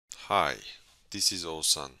Hi, this is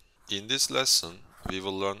Osan. In this lesson, we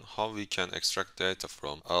will learn how we can extract data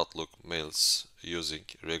from Outlook mails using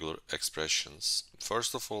regular expressions.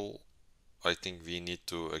 First of all, I think we need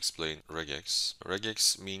to explain regex.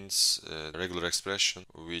 Regex means regular expression,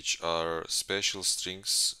 which are special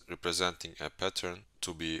strings representing a pattern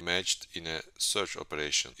to be matched in a search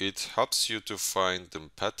operation. It helps you to find the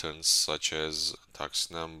patterns such as tax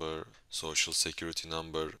number, social security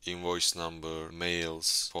number, invoice number,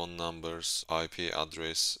 mails, phone numbers, IP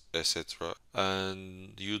address, etc.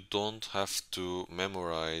 And you don't have to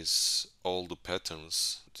memorize all the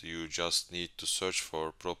patterns. You just need to search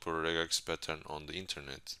for proper regex pattern on the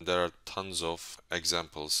internet. There are tons of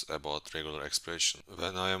examples about regular expression.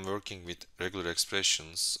 When I am working with regular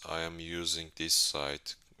expressions, I am using this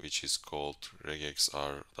site which is called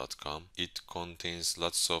regexr.com. It contains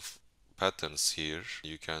lots of patterns here.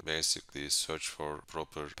 You can basically search for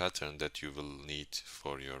proper pattern that you will need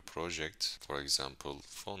for your project. For example,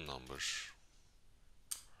 phone number.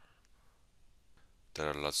 There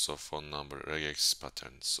are lots of phone number regex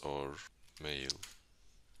patterns or mail.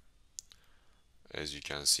 As you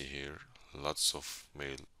can see here, lots of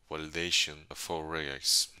mail validation for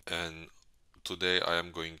regex. And today I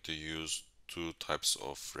am going to use two types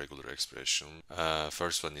of regular expression.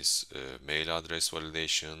 First one is mail address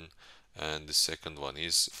validation, and the second one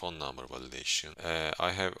is phone number validation.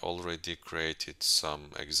 I have already created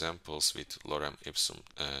some examples with lorem ipsum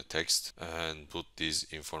text and put this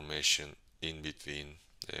information in between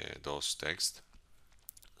those texts.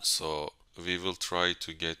 So we will try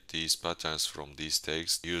to get these patterns from these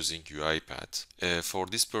tags using UiPath. For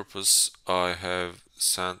this purpose, I have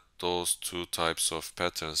sent those two types of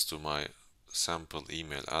patterns to my sample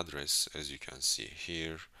email address, as you can see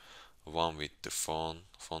here. One with the phone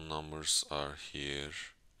numbers are here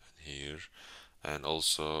and here, and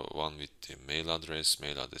also one with the mail address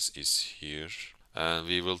is here. And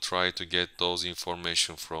we will try to get those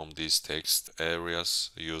information from these text areas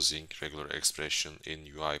using regular expression in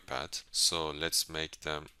UiPath. So let's make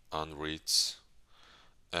them unread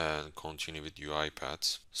and continue with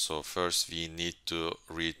UiPath. So first we need to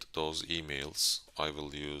read those emails. I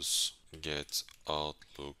will use get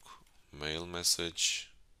Outlook mail message,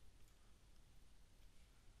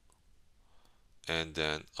 and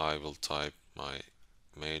then I will type my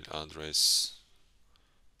mail address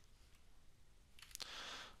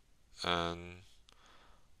and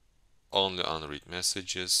only unread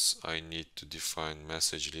messages. I need to define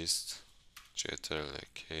message list,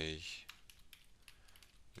 ctrl-k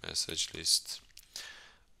message list,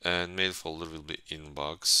 and mail folder will be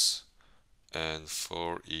inbox. And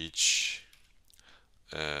for each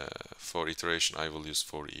for iteration I will use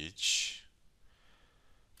for each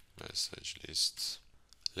message list.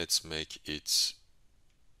 Let's make it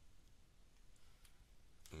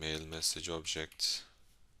mail message object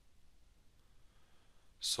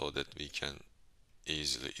so that we can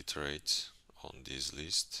easily iterate on this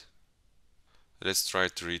list. Let's try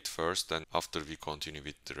to read first, and after we continue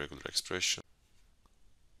with the regular expression.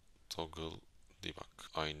 Toggle debug.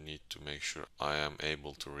 I need to make sure I am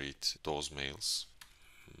able to read those mails.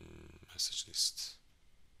 Message list.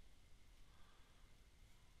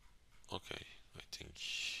 Okay, I think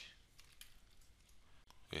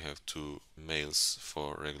we have two mails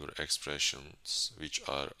for regular expressions which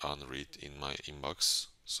are unread in my inbox.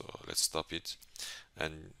 So let's stop it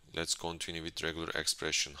and let's continue with regular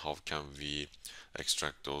expression. How can we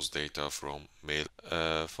extract those data from mail?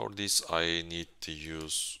 For this I need to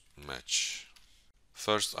use match.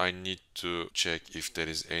 First I need to check if there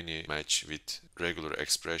is any match with regular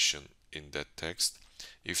expression in that text.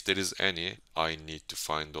 If there is any, I need to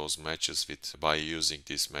find those matches by using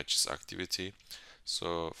this matches activity.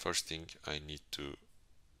 So first thing I need to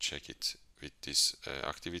check it with this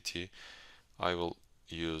activity. I will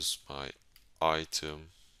use my item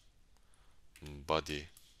body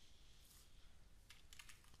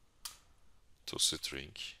to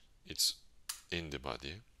string. It's in the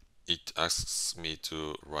body. It asks me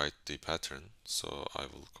to write the pattern, so I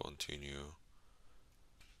will continue.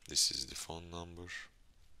 This is the phone number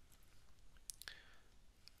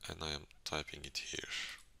and I am typing it here.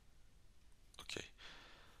 Okay.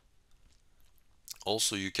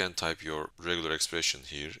 Also you can type your regular expression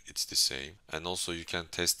here, it's the same, and also you can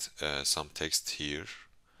test some text here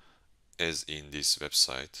as in this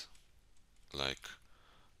website. Like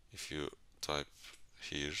if you type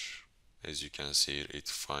here, as you can see, it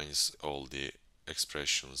finds all the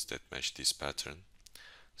expressions that match this pattern.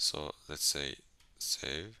 So let's say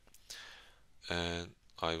save, and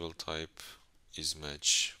I will type is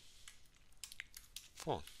match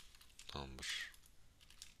phone number.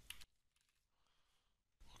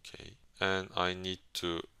 Okay, and I need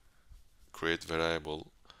to create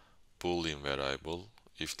variable, boolean variable.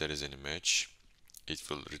 If there is any match, it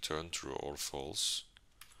will return true or false.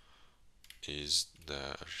 Is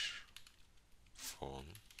there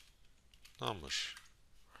phone number?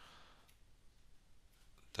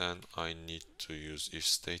 Then I need to use if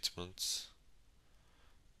statement.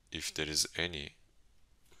 If there is any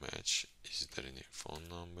match, is there any phone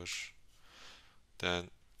number? Then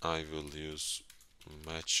I will use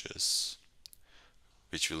matches,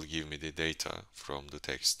 which will give me the data from the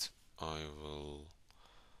text. I will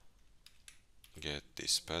get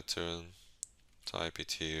this pattern, type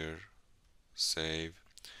it here, save,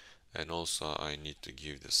 and also I need to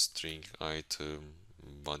give the string item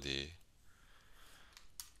body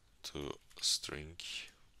to string,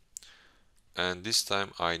 and this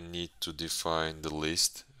time I need to define the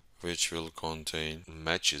list which will contain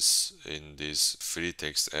matches in this free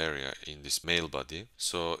text area in this mail body.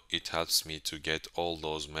 So it helps me to get all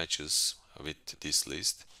those matches with this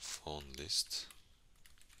list. Phone list.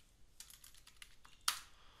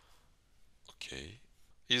 Okay.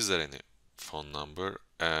 Is there any phone number?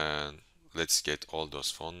 And let's get all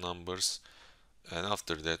those phone numbers. And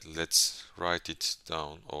after that, let's write it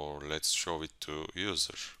down, or let's show it to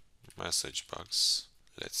user. Message box.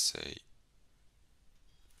 Let's say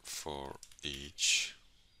for each,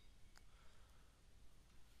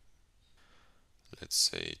 let's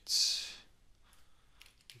say it's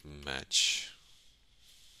match,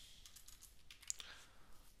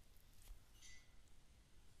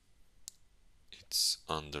 it's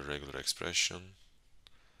under regular expression.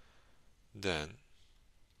 Then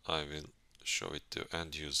I will show it to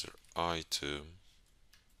end user item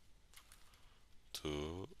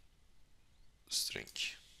to string.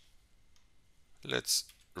 Let's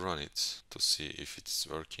run it to see if it's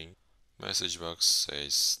working. Message box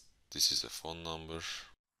says this is a phone number,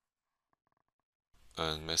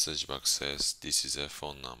 and message box says this is a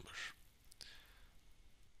phone number.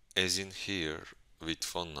 As in here with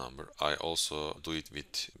phone number, I also do it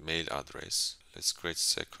with mail address. Let's create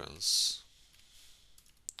sequence.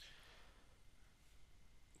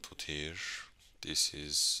 Put here, this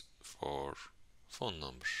is for phone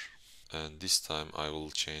number. And this time I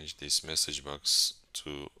will change this message box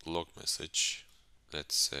to log message.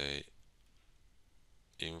 Let's say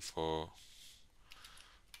info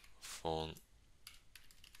phone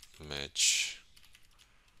match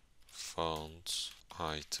found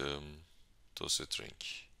item to string.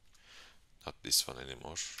 Not this one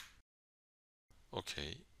anymore.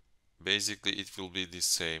 Okay, basically it will be the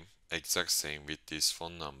same, exact same with this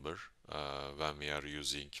phone number when we are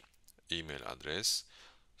using email address.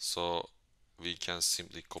 So we can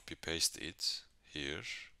simply copy paste it here.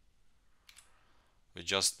 We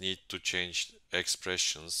just need to change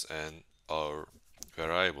expressions and our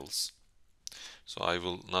variables. So I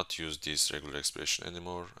will not use this regular expression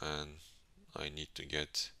anymore, and I need to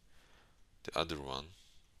get the other one,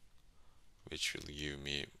 which will give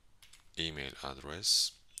me email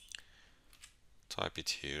address. Type it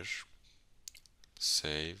here,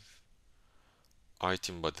 save,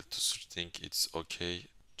 item body to string, it's okay.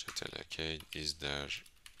 Okay, is there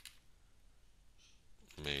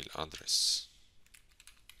mail address?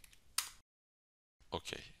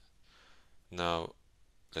 Okay, now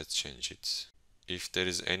let's change it. If there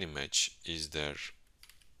is any match, is there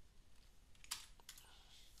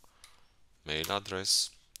mail address?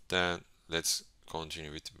 Then let's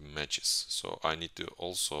continue with matches. So I need to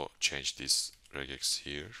also change this regex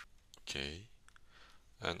here. Okay,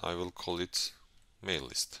 and I will call it mail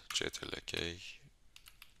list. Okay,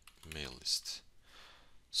 mail list.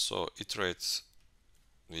 So iterate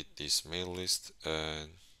with this mail list,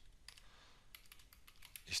 and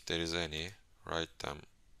if there is any, write them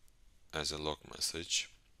as a log message.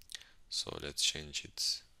 So let's change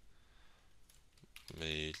it.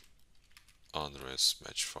 Mail address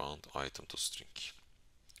match found item to string.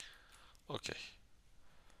 Okay,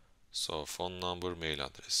 so phone number, mail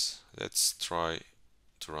address. Let's try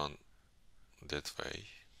to run that way.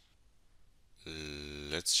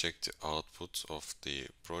 Let's check the output of the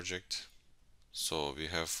project. So we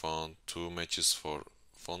have found 2 matches for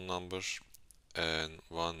phone number and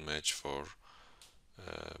 1 match for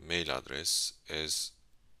mail address, as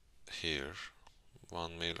here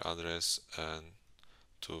 1 mail address and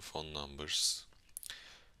 2 phone numbers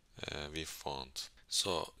we found.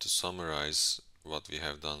 So to summarize what we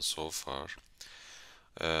have done so far,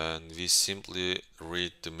 and we simply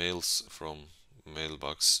read the mails from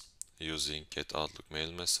mailbox using get outlook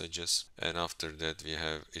mail messages, and after that we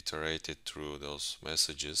have iterated through those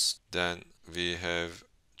messages. Then we have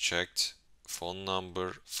checked phone number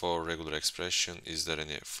for regular expression. Is there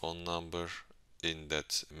any phone number in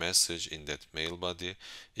that message, in that mail body?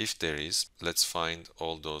 If there is, let's find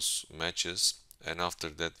all those matches, and after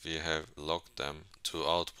that we have logged them to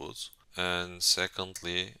output. And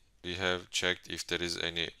secondly, we have checked if there is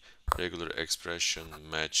any regular expression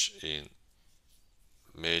match in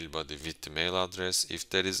mail body with the mail address. If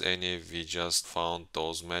there is any, we just found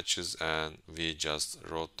those matches and we just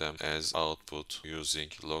wrote them as output using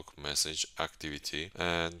log message activity.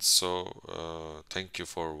 And so thank you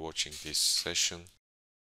for watching this session.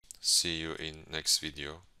 See you in next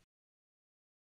video.